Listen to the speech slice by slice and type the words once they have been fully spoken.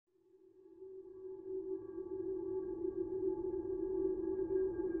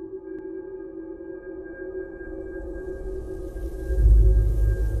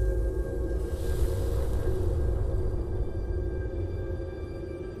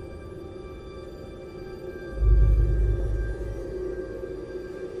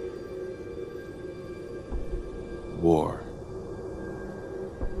War.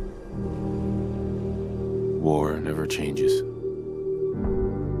 War never changes.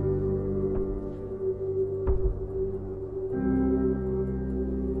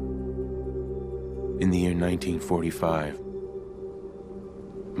 In the year 1945,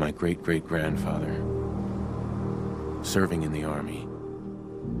 my great-great-grandfather, serving in the army,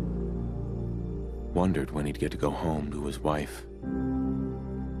 wondered when he'd get to go home to his wife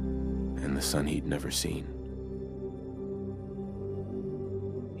and the son he'd never seen.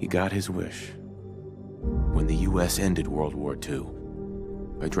 He got his wish when the US ended World War II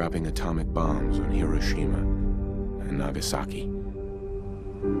by dropping atomic bombs on Hiroshima and Nagasaki.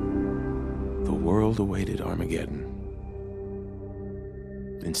 The world awaited Armageddon.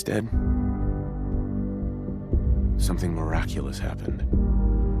 Instead, something miraculous happened.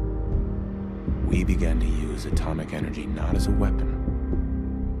 We began to use atomic energy not as a weapon,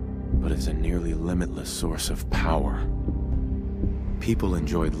 but as a nearly limitless source of power. People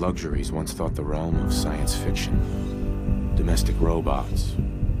enjoyed luxuries once thought the realm of science fiction. Domestic robots,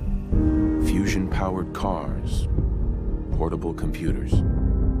 fusion-powered cars, portable computers.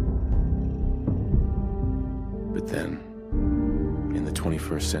 But then, in the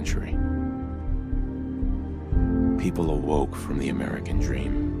 21st century, people awoke from the American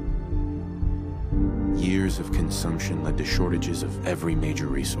dream. Years of consumption led to shortages of every major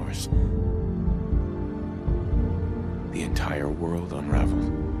resource. The entire world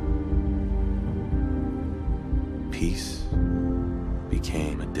unraveled. Peace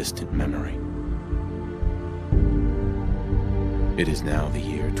became a distant memory. It is now the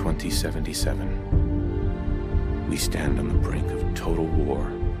year 2077. We stand on the brink of total war.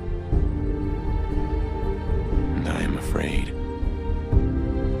 And I am afraid.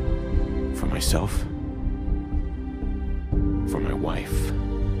 For myself, for my wife,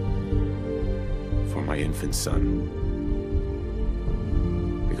 for my infant son.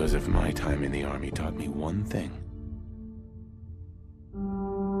 Because if my time in the army taught me one thing,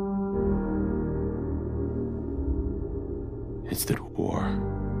 it's that war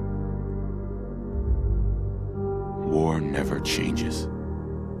never changes.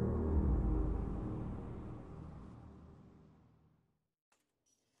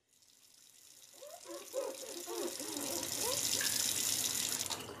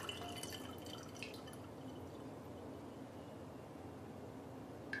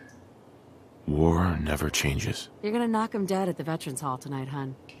 War never changes. You're gonna knock him dead at the Veterans Hall tonight,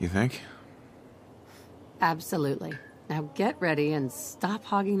 hun. You think? Absolutely. Now get ready and stop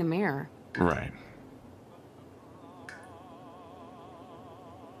hogging the mirror. Right.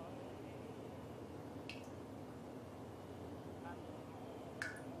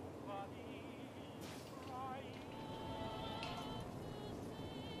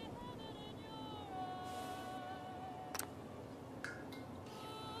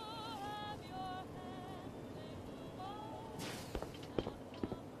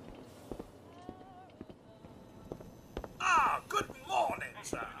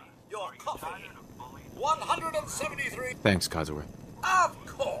 Your coffee. 173. Thanks, Cosworth. Of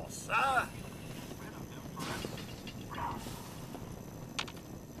course, sir.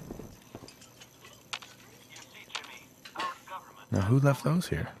 Now, who left those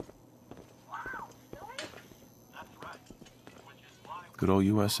here? Good old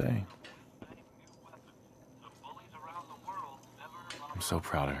USA. I'm so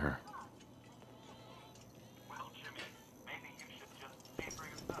proud of her.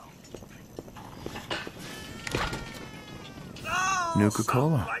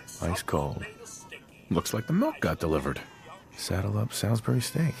 Nuka-Cola, ice cold. Looks like the milk got delivered. Saddle up Salisbury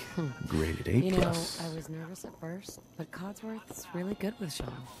steak, graded A+. You know, I was nervous at first, but Codsworth's really good with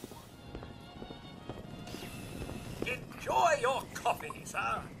Sean. Enjoy your coffee,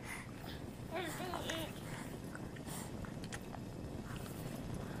 sir.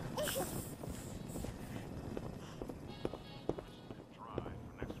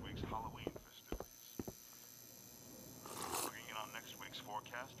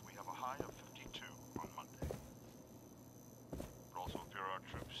 Forecast, we have a high of 52 on Monday. But also appear our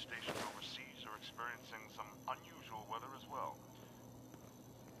troops stationed overseas are experiencing some unusual weather as well.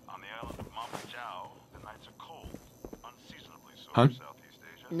 On the island of Mamajao, the nights are cold, unseasonably so for Southeast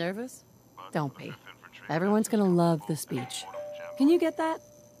Asia. Nervous? Don't be. Everyone's gonna love the speech. Can you get that?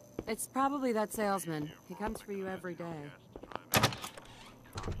 It's probably that salesman. He comes for you every day.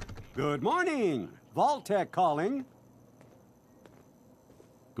 Good morning! Vault-Tec calling.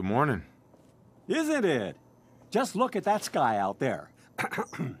 Good morning. Isn't it? Just look at that sky out there.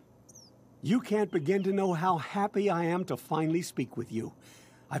 You can't begin to know how happy I am to finally speak with you.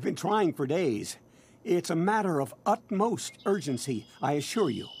 I've been trying for days. It's a matter of utmost urgency, I assure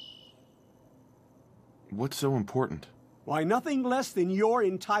you. What's so important? Why, nothing less than your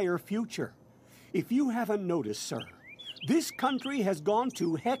entire future. If you haven't noticed, sir, this country has gone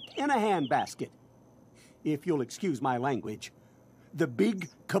to heck in a handbasket. If you'll excuse my language, the big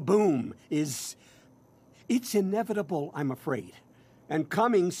kaboom is... It's inevitable, I'm afraid, and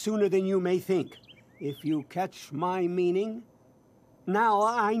coming sooner than you may think, if you catch my meaning. Now,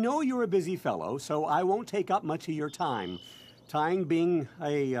 I know you're a busy fellow, so I won't take up much of your time. Time being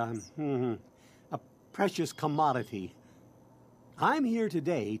a precious commodity. I'm here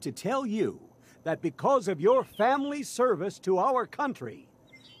today to tell you that because of your family's service to our country,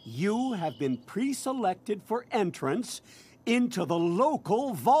 you have been pre-selected for entrance into the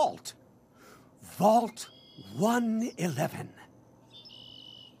local vault. Vault 111.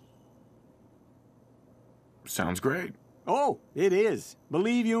 Sounds great. Oh, it is.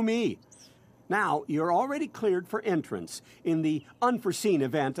 Believe you me. Now, you're already cleared for entrance in the unforeseen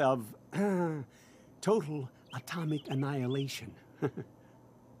event of total atomic annihilation.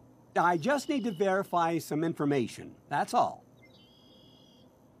 I just need to verify some information. That's all.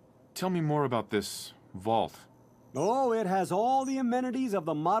 Tell me more about this vault. Oh, it has all the amenities of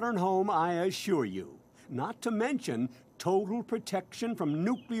the modern home, I assure you. Not to mention total protection from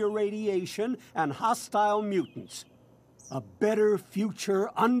nuclear radiation and hostile mutants. A better future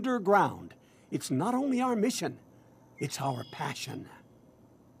underground. It's not only our mission, it's our passion.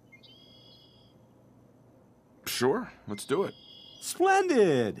 Sure, let's do it.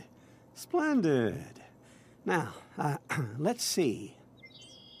 Splendid! Splendid. Now, let's see.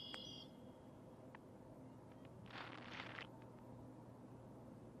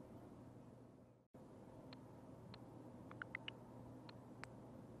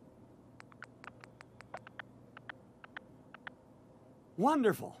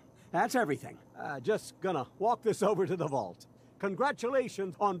 Wonderful. That's everything. Just gonna walk this over to the vault.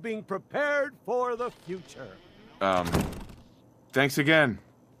 Congratulations on being prepared for the future. Thanks again.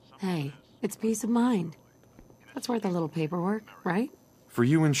 Hey, it's peace of mind. That's worth a little paperwork, right? For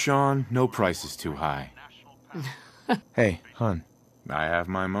you and Sean, no price is too high. Hey, hon. I have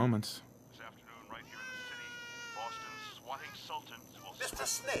my moments. This afternoon, right here in the city, Boston's swatting sultans will... Mr.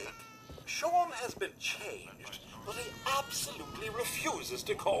 Snake, Sean has been changed, but he absolutely refuses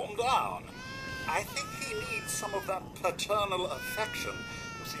to calm down. I think he needs some of that paternal affection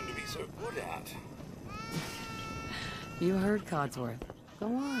you seem to be so good at. You heard Codsworth. Go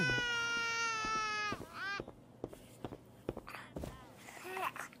on.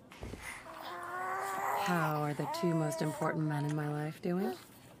 How are the two most important men in my life doing?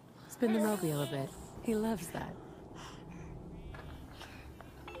 Spin the mobile a bit. He loves that.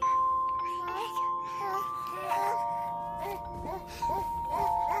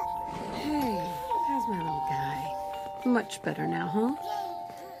 Hey, how's my little guy? Much better now, huh?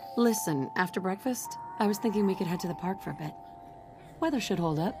 Listen, after breakfast, I was thinking we could head to the park for a bit. Weather should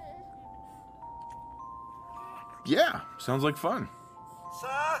hold up. Yeah, sounds like fun.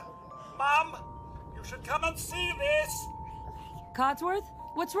 Sir, Mum, you should come and see this. Codsworth,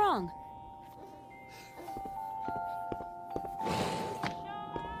 what's wrong?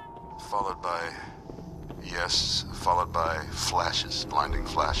 Followed by flashes, blinding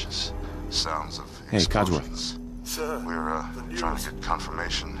flashes, sounds of explosions. Sir, We're trying to get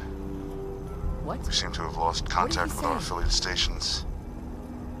confirmation. What? We seem to have lost contact with our affiliated stations.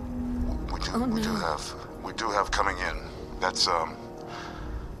 We do have coming in. That's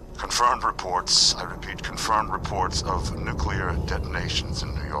confirmed reports. I repeat, confirmed reports of nuclear detonations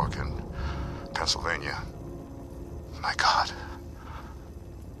in New York and Pennsylvania. My God.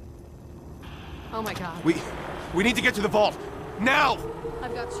 Oh my God. We need to get to the vault. Now!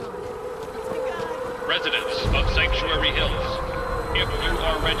 I've got Sean. Residents of Sanctuary Hills, if you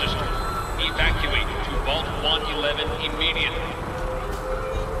are registered, evacuate to Vault 111 immediately.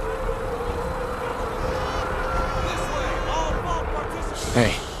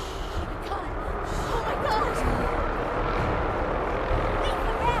 Hey.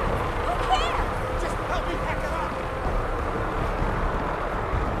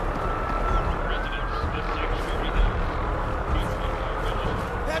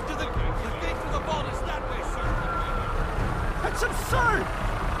 That's absurd!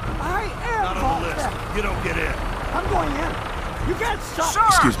 I am Not on the list. You don't get in. I'm going in. You can't stop. Sure.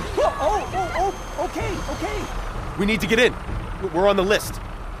 Excuse me. Okay. We need to get in. We're on the list.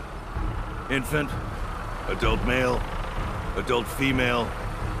 Infant, adult male, adult female.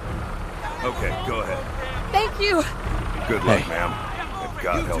 Okay, go ahead. Thank you! Good luck, Hey. ma'am. And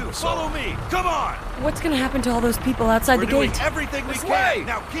God help us all. Follow me. Come on. What's gonna happen to all those people outside We're the doing gate? everything we This can. way.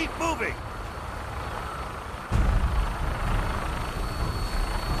 Now keep moving.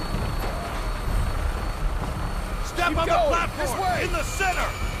 Step on the platform! In the center!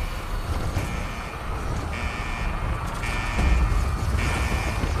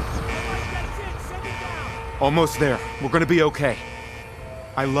 Almost there. We're gonna be okay.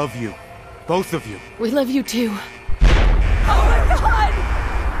 I love you. Both of you. We love you too. Oh my God!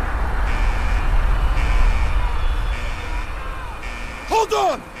 Hold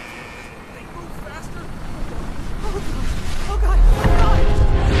on! They move faster. Oh God! Oh God!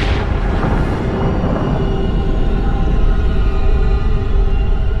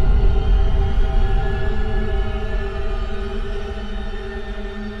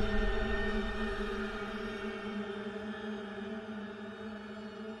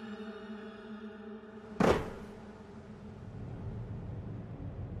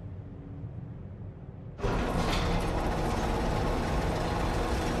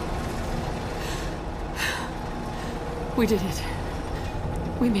 We did it.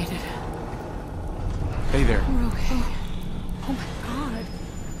 We made it. Hey there. We're okay. Oh my God.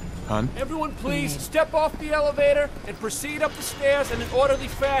 Hun? Everyone please step off the elevator and proceed up the stairs in an orderly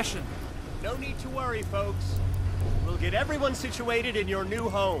fashion. No need to worry, folks. We'll get everyone situated in your new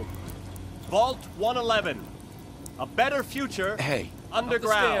home. Vault 111. A better future. Hey.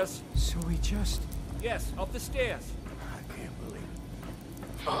 Underground. Up the stairs. So we just... Yes, up the stairs. I can't believe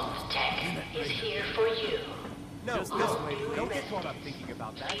it. Vault Tech is here for you. No, this way. Don't get caught up thinking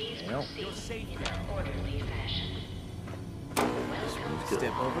about that. Please You're proceed safe in now. an orderly fashion. Welcome to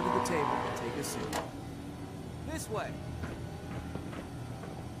Step over to the table and take a seat. This way.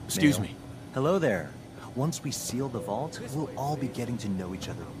 Excuse me. Hello there. Once we seal the vault, we'll all be getting to know each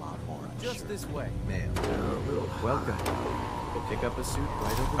other a lot more, I'm Just sure. this way. Mail. Welcome. Go pick up a suit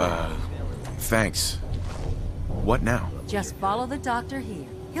right over there. Thanks. What now? Just follow the doctor here.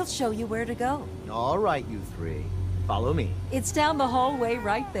 He'll show you where to go. All right, you three. Follow me. It's down the hallway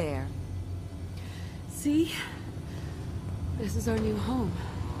right there. See? This is our new home.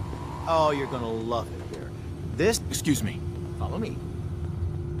 Oh, you're gonna love it here. This... Excuse me. Follow me.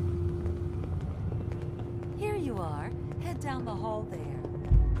 Here you are. Head down the hall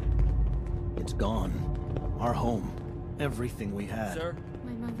there. It's gone. Our home. Everything we had. Sir?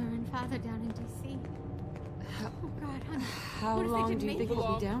 My mother and father down in D.C. Oh God, honey. How What if they long didn't do you make think it?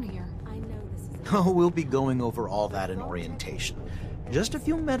 we'll be down here? I know this is Oh, we'll be going over all that in orientation. Just a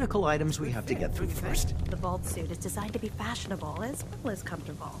few medical items we have to get through first. The vault suit is designed to be fashionable as well as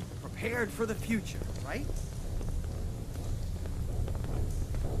comfortable. Prepared for the future, right?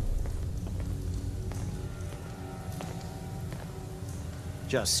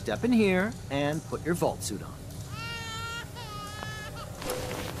 Just step in here and put your vault suit on.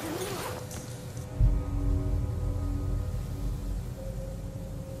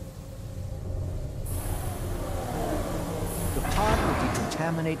 The pod will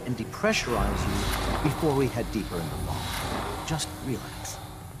decontaminate and depressurize you before we head deeper in the vault. Just relax.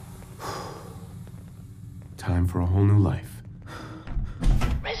 Time for a whole new life.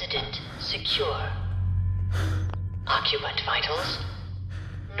 Resident secure. Occupant vitals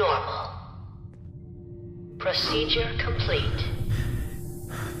normal. Procedure complete.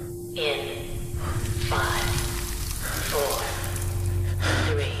 In 5, 4,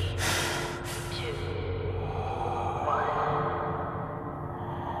 3, 2, 1.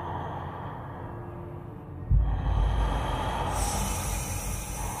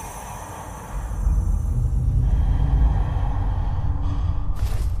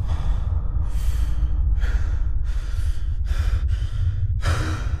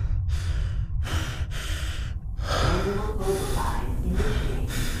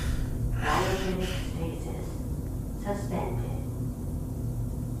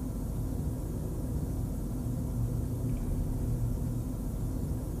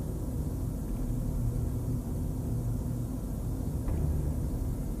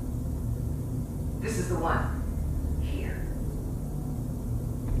 This is the one. Here.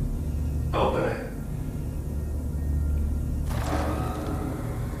 Open it.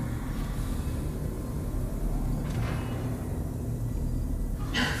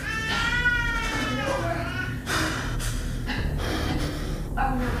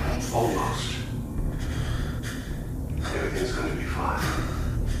 Almost. Everything's gonna be fine.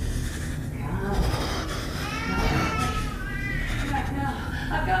 Right now,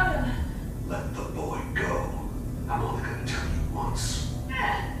 I got him. Let the boy go. I'm only gonna tell you once.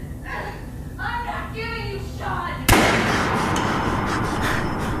 I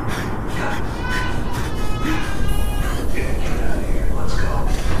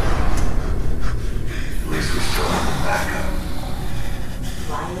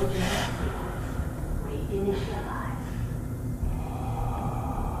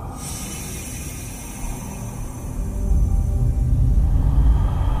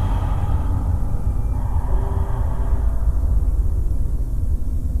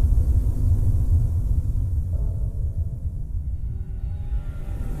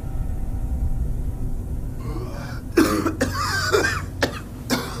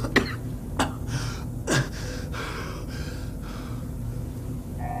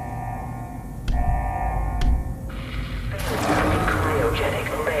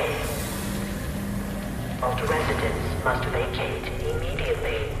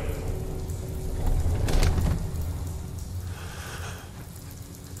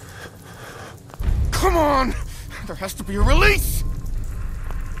has to be a release!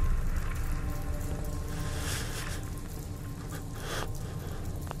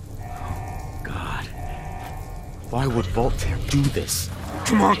 God. Why would Voltaire do this?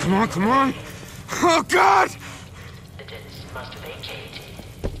 Come on, come on, come on! Oh, God! Residents must vacate.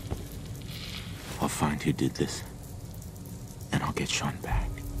 I'll find who did this. And I'll get Sean back.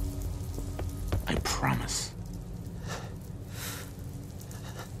 I promise.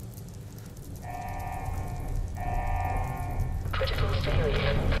 Critical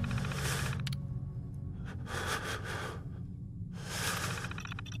failure.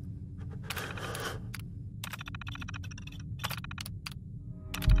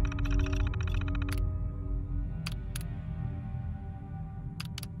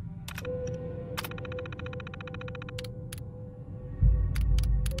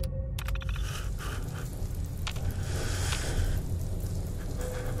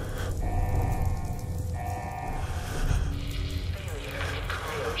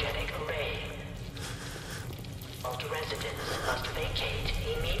 Residents must vacate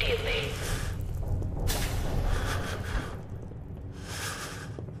immediately.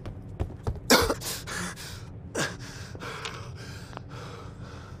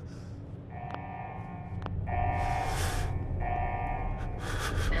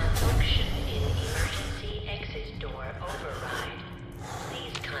 Malfunction in emergency exit door override.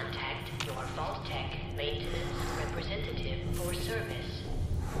 Please contact your Vault-Tec maintenance representative for service.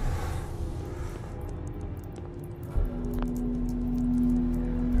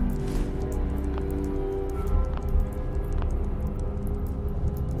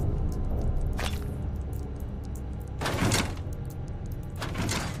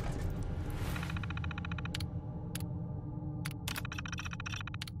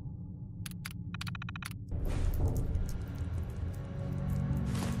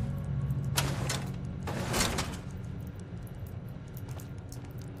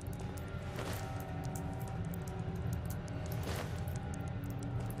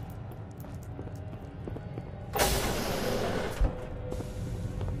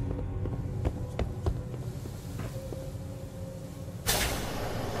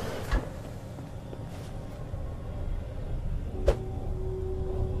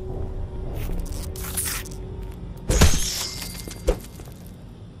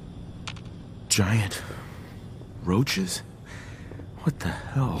 Giant roaches? What the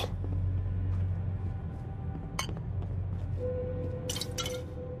hell?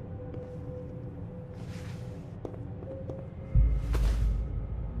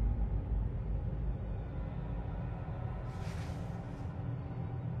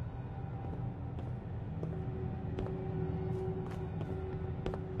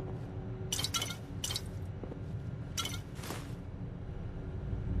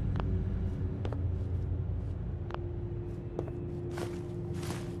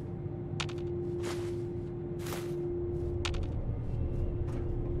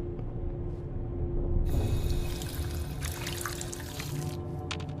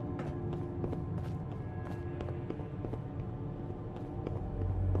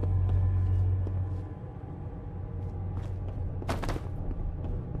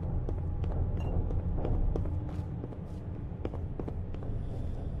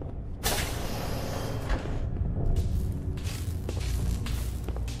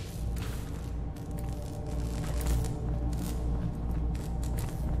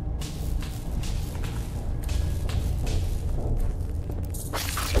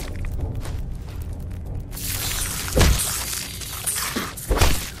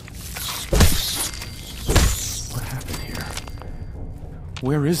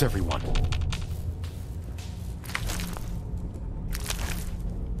 Where is everyone?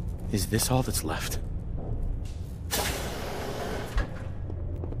 Is this all that's left?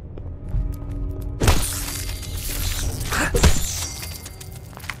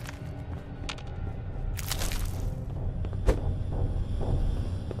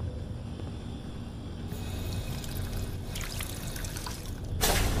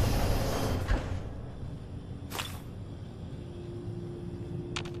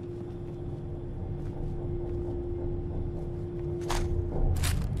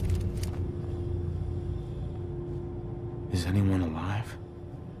 Is anyone alive?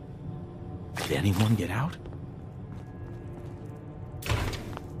 Did anyone get out?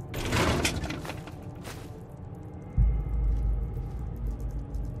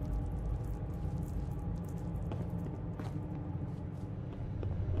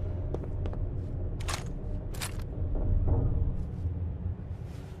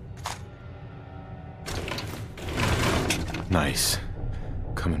 Nice.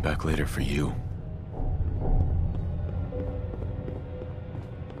 Coming back later for you.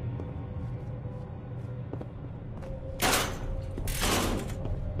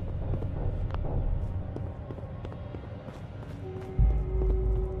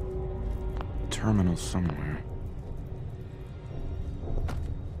 terminal somewhere.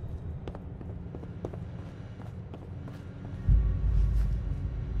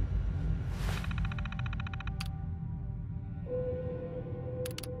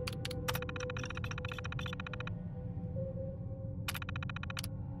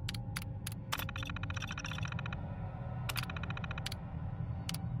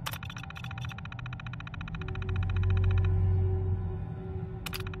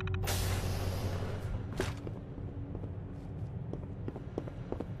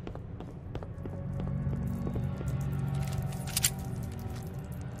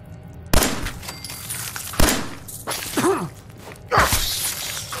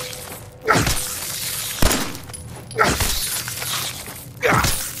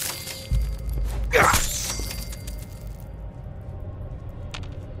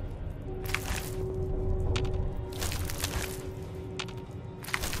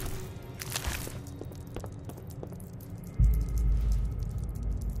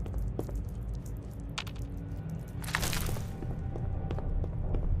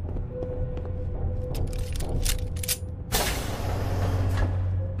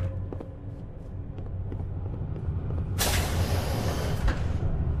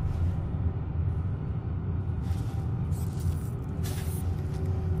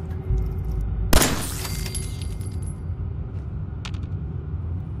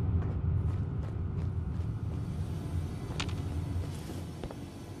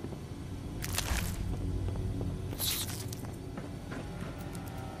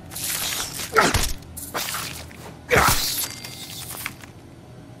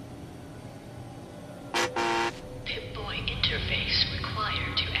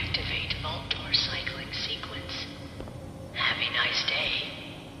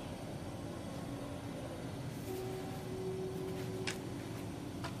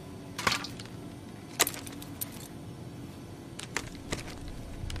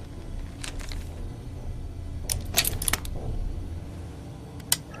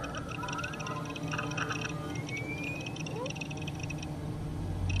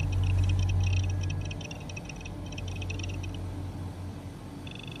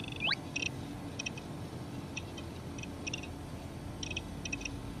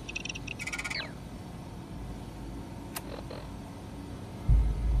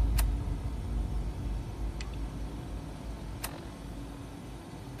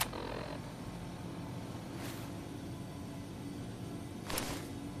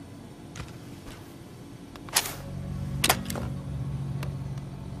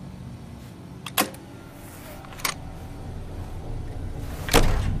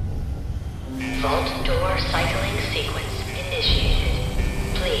 Vault door cycling sequence initiated.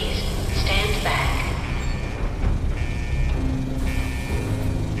 Please stand back.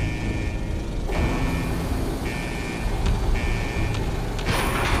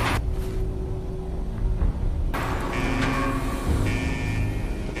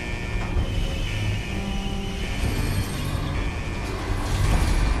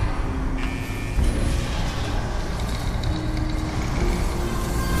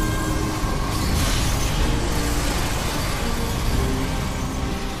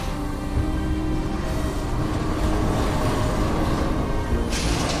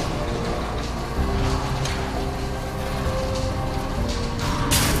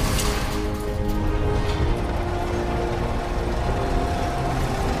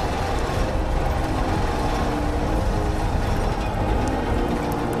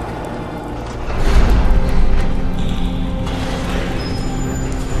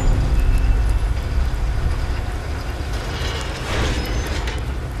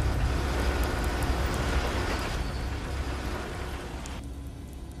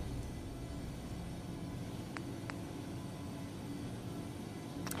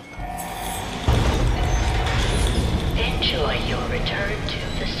 Enjoy your return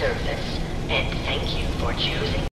to the surface, and thank you for choosing